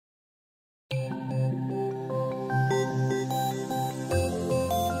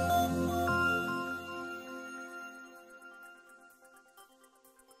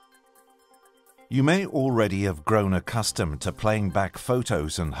You may already have grown accustomed to playing back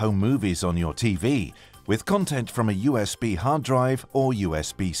photos and home movies on your TV with content from a USB hard drive or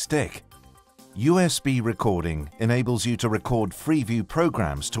USB stick. USB recording enables you to record Freeview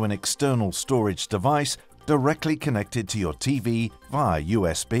programs to an external storage device directly connected to your TV via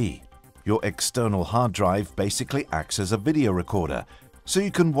USB. Your external hard drive basically acts as a video recorder, so you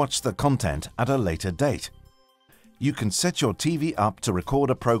can watch the content at a later date. You can set your TV up to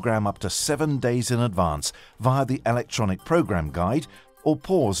record a program up to 7 days in advance via the electronic program guide or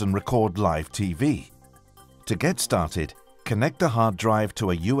pause and record live TV. To get started, connect the hard drive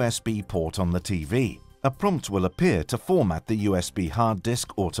to a USB port on the TV. A prompt will appear to format the USB hard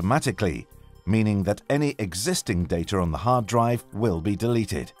disk automatically, meaning that any existing data on the hard drive will be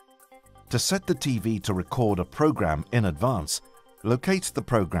deleted. To set the TV to record a program in advance, locate the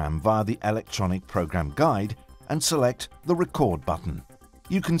program via the electronic program guide and select the Record button.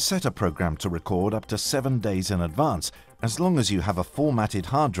 You can set a program to record up to 7 days in advance as long as you have a formatted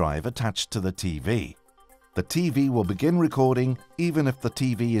hard drive attached to the TV. The TV will begin recording even if the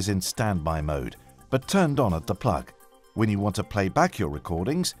TV is in standby mode, but turned on at the plug. When you want to play back your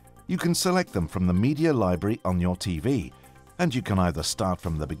recordings, you can select them from the media library on your TV, and you can either start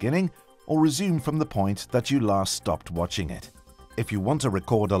from the beginning or resume from the point that you last stopped watching it. If you want to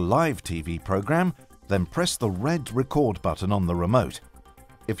record a live TV program, then press the red Record button on the remote.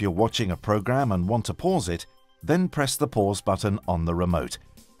 If you're watching a program and want to pause it, then press the Pause button on the remote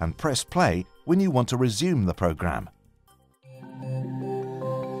and press play when you want to resume the program.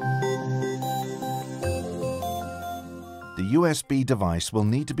 The USB device will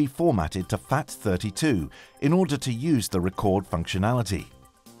need to be formatted to FAT32 in order to use the record functionality.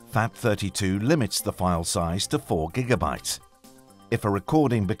 FAT32 limits the file size to 4 GB. If a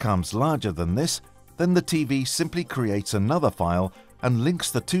recording becomes larger than this, then the TV simply creates another file and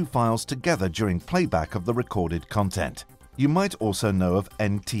links the two files together during playback of the recorded content. You might also know of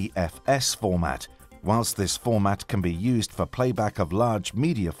NTFS format. Whilst this format can be used for playback of large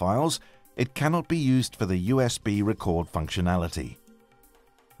media files, it cannot be used for the USB record functionality.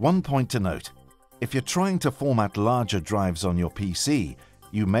 One point to note: if you're trying to format larger drives on your PC,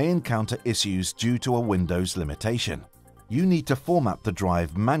 you may encounter issues due to a Windows limitation. You need to format the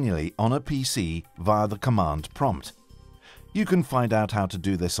drive manually on a PC via the command prompt. You can find out how to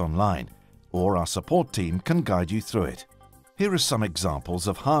do this online, or our support team can guide you through it. Here are some examples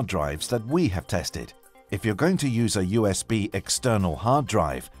of hard drives that we have tested. If you're going to use a USB external hard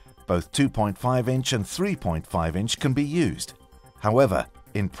drive, both 2.5-inch and 3.5-inch can be used. However,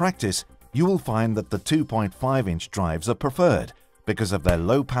 in practice, you will find that the 2.5-inch drives are preferred because of their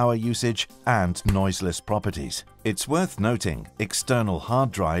low power usage and noiseless properties. It's worth noting, external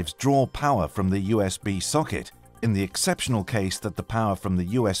hard drives draw power from the USB socket. In the exceptional case that the power from the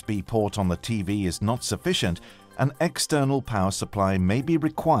USB port on the TV is not sufficient, an external power supply may be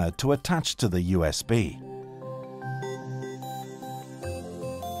required to attach to the USB.